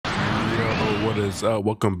What is up?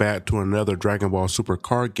 Welcome back to another Dragon Ball Super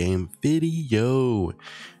card game video.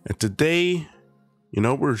 And today,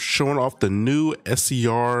 we're showing off the new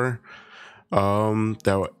SCR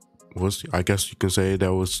that was, I guess you can say,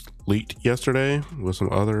 that was leaked yesterday with some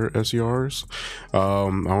other SCRs. I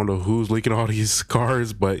don't know who's leaking all these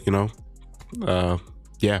cards, but yeah.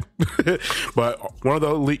 But one of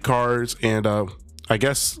the leaked cards, and I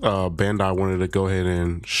guess Bandai wanted to go ahead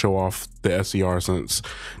and show off the SCR since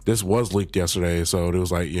this was leaked yesterday. So it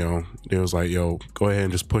was like, yo, go ahead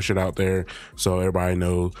and just push it out there so everybody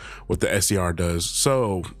knows what the SCR does.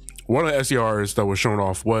 So one of the SCRs that was shown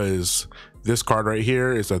off was this card right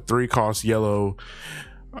here. It's a 3-cost yellow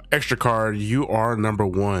extra card. You are number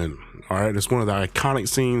one. All right, it's one of the iconic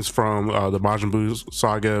scenes from the Majin Buu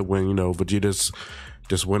saga when Vegeta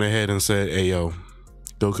just went ahead and said, "Hey, yo,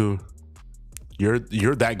 Goku, you're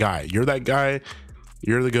that guy. You're that guy.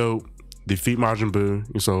 You're the GOAT. Defeat Majin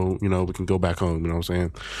Buu, so we can go back home." You know what I'm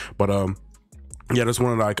saying? But yeah, that's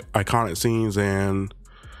one of the iconic scenes, and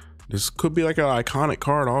this could be like an iconic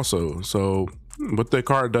card also. So what the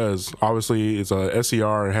card does, obviously, it's a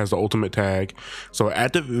SCR. It has the ultimate tag. So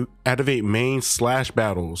activate main /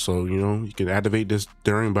 battle. So you can activate this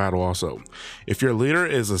during battle also. If your leader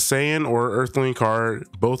is a Saiyan or Earthling card,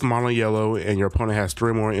 both mono yellow, and your opponent has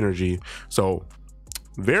 3 more energy. So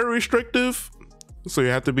very restrictive. So you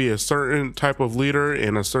have to be a certain type of leader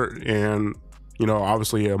and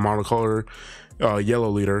obviously a monocolor yellow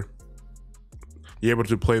leader. You're able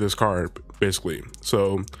to play this card basically.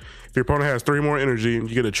 So if your opponent has 3 more energy, you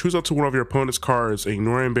get to choose up to one of your opponent's cards,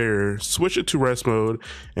 ignoring barrier, switch it to rest mode,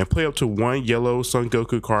 and play up to 1 yellow Son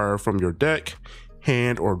Goku card from your deck,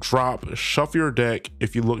 hand, or drop. Shuffle your deck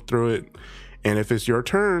if you look through it, and if it's your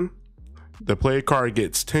turn, the played card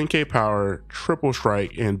gets 10k power, triple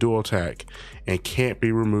strike, and dual attack, and can't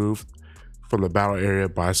be removed from the battle area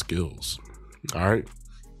by skills. All right,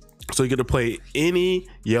 so you get to play any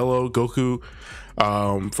yellow Goku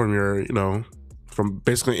from your from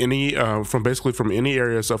basically any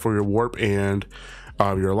area except for your warp and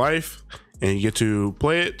your life, and you get to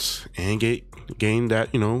play it and gain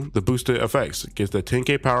that the boosted effects. It gets the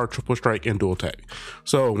 10k power, triple strike, and dual attack.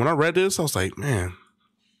 So when I read this, I was like, man,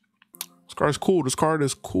 this card is cool. This card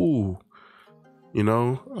is cool. Then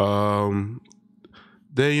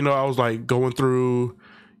I was like going through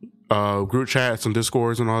group chats and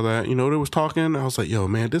discords and all that, they was talking. I was like, yo,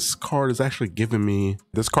 man, this card is actually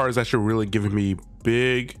really giving me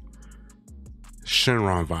big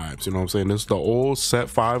Shenron vibes. You know what I'm saying? This is the old set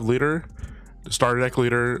 5 leader, the starter deck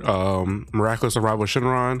leader, Miraculous Arrival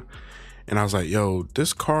Shenron. And I was like, yo,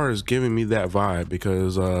 this card is giving me that vibe,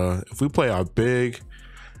 because if we play a big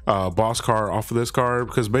boss card off of this card,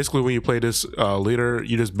 because basically when you play this leader,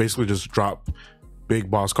 you just drop big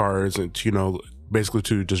boss cards, and basically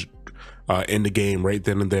to just end the game right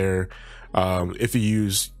then and there. If you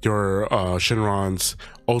use your Shenron's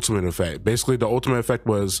ultimate effect, basically the ultimate effect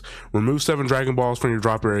was remove 7 Dragon Balls from your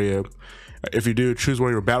drop area. If you do, choose one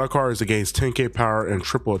of your battle cards that gains 10k power and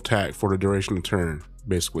triple attack for the duration of the turn,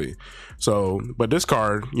 basically. So, but this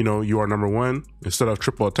card, you are number one. Instead of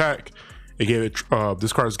triple attack, it gave it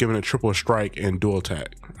this card is giving it triple strike and dual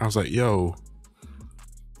attack. I was like, yo,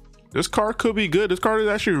 this card could be good. This card is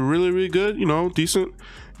actually really, really good, decent.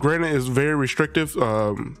 Granted, it's very restrictive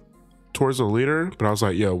towards the leader, but I was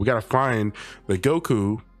like, yo, we gotta find the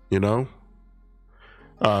Goku, that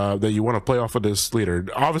you want to play off of this leader.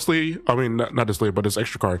 Obviously, I mean, not this leader, but this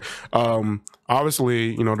extra card.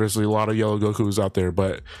 Obviously, there's a lot of yellow Gokus out there,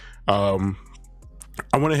 but I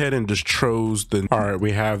went ahead and just chose all right,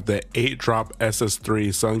 we have the 8-drop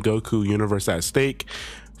SS3 Son Goku universe at stake.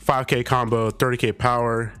 5k combo, 30k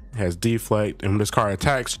power, has deflect, and when this card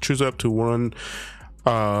attacks, choose up to one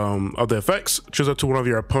of the effects. Choose up to one of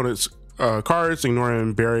your opponent's cards,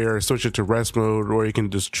 ignoring barrier, switch it to rest mode, or you can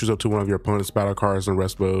just choose up to one of your opponent's battle cards in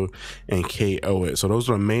rest mode and KO it. So those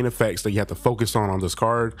are the main effects that you have to focus on this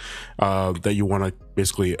card that you want to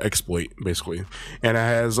basically exploit, and it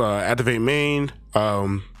has activate main,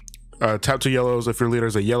 tap 2 yellows if your leader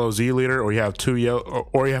is a yellow Z leader, or you have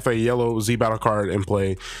a yellow Z battle card in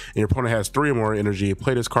play, and your opponent has 3 more energy.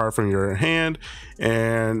 Play this card from your hand,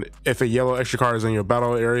 and if a yellow extra card is in your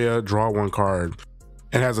battle area, draw 1 card.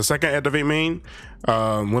 It has a second activate main,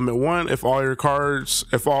 limit 1. If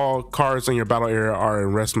all cards in your battle area are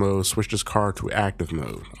in rest mode, switch this card to active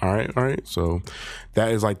mode. All right. So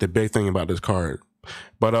that is like the big thing about this card.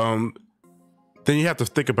 But then you have to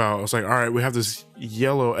think about, it's like, all right, we have this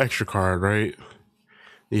yellow extra card, right?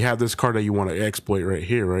 You have this card that you want to exploit right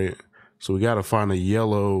here, right? So we got to find a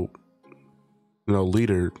yellow,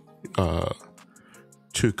 leader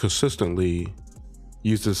to consistently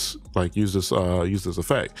use this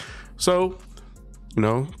effect. So, you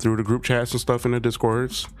know, through the group chats and stuff in the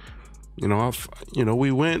discords, you know,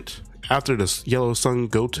 we went after this Yellow Sun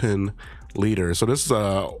Goten leader. So this is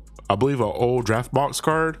I believe an old draft box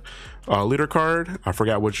card, leader card. I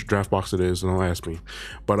forgot which draft box it is, don't ask me.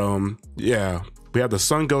 But yeah, we have the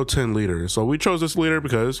Sun Goten leader. So we chose this leader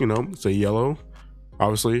because, you know, it's a yellow,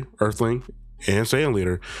 obviously Earthling and Saiyan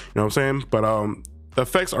leader, you know what I'm saying? But the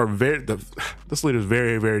effects are this leader is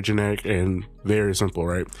very, very generic and very simple,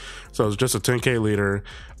 right? So it's just a 10k leader.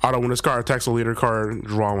 Auto, when this card attacks a leader card,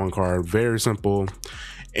 draw one card. Very simple.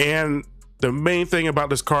 And the main thing about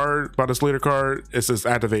this card, about this leader card, is this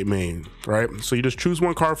activate main, right? So you just choose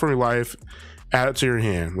one card from your life, add it to your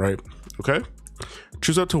hand, right? Okay.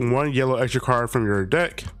 Choose up to one yellow extra card from your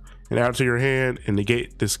deck and add it to your hand and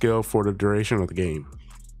negate this skill for the duration of the game.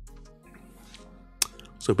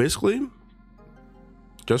 So basically,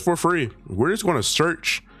 just for free, we're just going to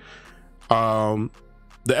search the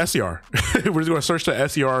SCR. We're just going to search the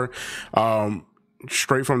SCR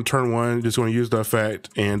straight from turn 1. Just going to use the effect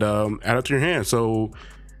and add it to your hand. So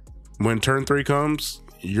when turn 3 comes,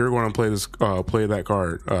 you're going to play that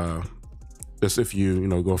card. Just if you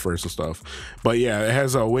know, go first and stuff. But yeah, it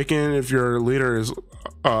has awaken. If your leader is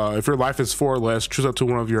if your life is 4 or less, choose up to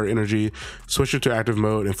one of your energy, switch it to active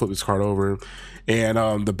mode and flip this card over.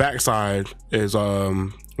 And the backside is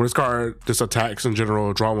when this card just attacks in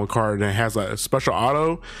general, draw one card, and it has a special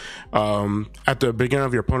auto. At the beginning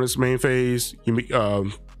of your opponent's main phase,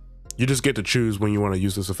 you just get to choose when you want to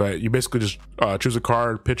use this effect. You basically just choose a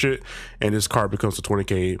card, pitch it, and this card becomes a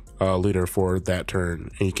 20k leader for that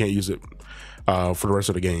turn, and you can't use it for the rest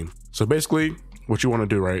of the game. So basically, what you want to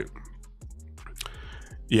do, right?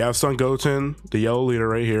 You have Sun Goten, the yellow leader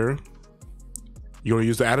right here. You're going to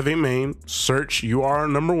use the activate main, search UR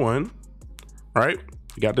number 1, right?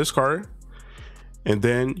 You got this card, and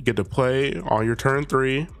then you get to play on your turn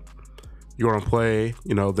 3. You're going to play,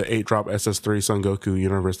 you know, the 8-drop SS3 Son Goku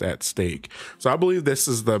Universe at stake. So I believe this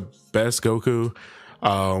is the best Goku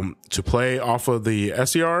to play off of the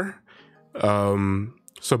SCR.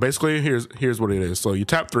 So basically, here's what it is. So you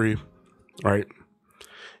tap 3, right?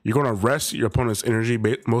 You're going to rest your opponent's energy,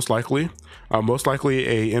 most likely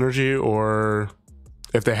a energy, or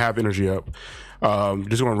if they have energy up, you're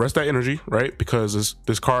just going to rest that energy, right? Because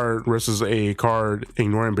this card rests a card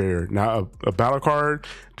ignoring barrier, not a battle card,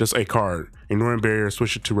 just a card ignoring barrier.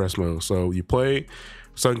 Switch it to rest mode. So you play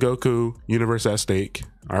Son Goku Universe at stake.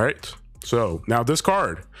 All right. So now this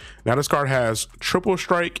card has triple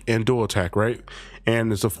strike and dual attack, right?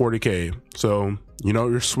 And it's a 40k. So you know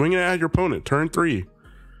you're swinging at your opponent turn 3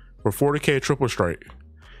 for 40k triple strike.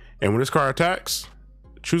 And when this card attacks,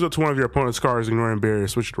 choose up to one of your opponent's cards, ignoring barrier,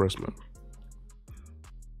 switch to rest mode.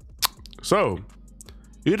 So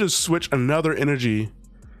you just switch another energy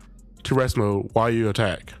to rest mode while you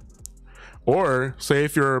attack. Or say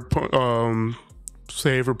if your opponent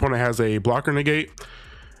has a blocker negate,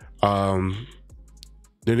 they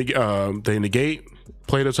negate,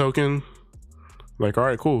 play the token. Like, all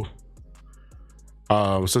right, cool.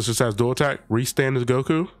 Since this has dual attack, restand this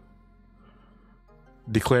Goku.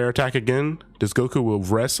 Declare attack again. This Goku will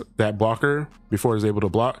rest that blocker before it's able to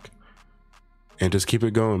block, and just keep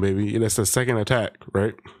it going, baby. That's the second attack,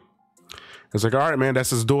 right? It's like, all right, man, that's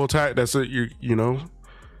his dual attack. That's it. You know,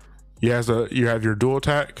 you have your dual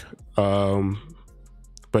attack,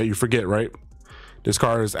 but you forget, right? This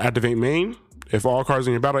card is activate main. If all cards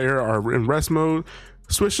in your battle area are in rest mode,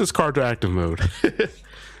 switch this card to active mode.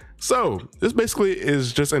 So this basically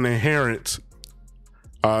is just an inherent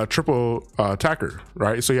triple attacker,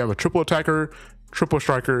 right? So you have a triple attacker, triple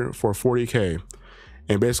striker for 40k,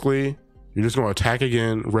 and basically you're just going to attack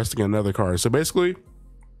again, resting another card. So basically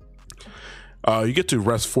you get to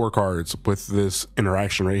rest 4 cards with this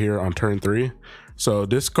interaction right here on turn 3. So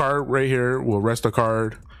this card right here will rest a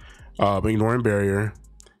card, ignoring barrier.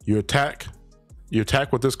 You attack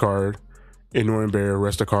with this card, ignoring barrier,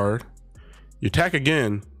 rest a card. You attack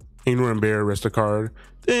again, ignoring barrier, rest a card.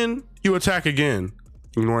 Then you attack again,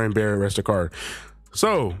 ignoring barrier, rest a card.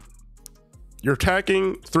 So you're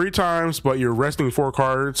attacking 3 times, but you're resting 4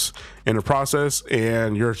 cards in the process,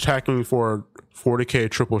 and you're attacking for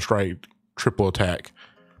 40k triple strike, triple attack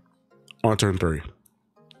on turn 3.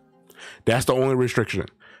 That's the only restriction.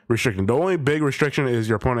 The only big restriction is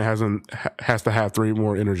your opponent has to have 3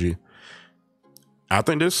 more energy. I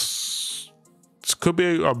think this could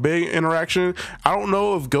be a big interaction. I don't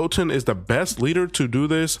know if Goten is the best leader to do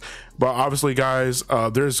this, but obviously, guys,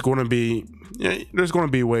 there's going to be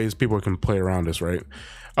ways people can play around this, right?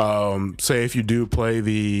 Say if you do play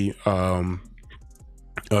the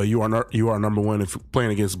you are number one. If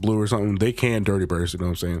playing against blue or something, they can dirty burst, you know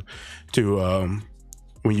what I'm saying, to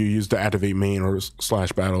when you use the activate main or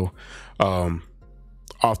slash battle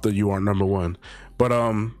off the you are number one. But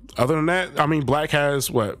other than that, I mean, black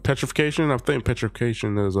has what, petrification? I think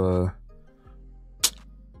petrification is I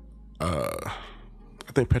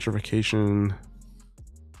think petrification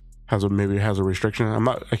has maybe has a restriction. I'm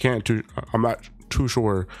not too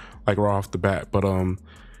sure, like right off the bat. But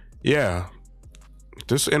yeah,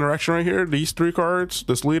 this interaction right here, these three cards,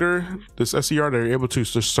 this leader, this SCR, they're able to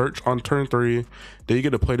just search on turn 3. Then you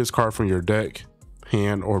get to play this card from your deck,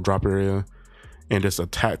 hand, or drop area, and just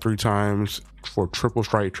attack 3 times for triple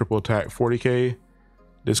strike, triple attack, 40k.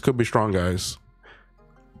 This could be strong, guys.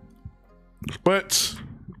 But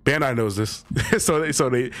Bandai knows this, so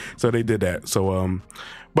they did that. So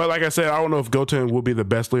but like I said, I don't know if Goten will be the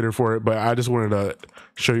best leader for it, but I just wanted to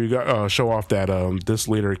show you guys, show off that this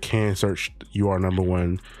leader can search you are number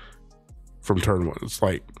one from turn 1. It's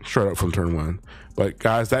like straight up from turn 1. But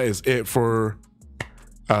guys, that is it for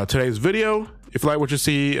today's video. If you like what you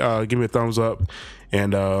see, give me a thumbs up,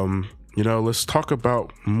 and you know, let's talk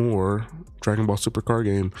about more Dragon Ball Super card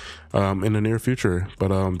game in the near future.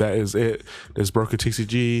 But that is it. This is Broken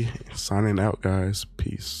TCG signing out, guys.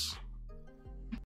 Peace.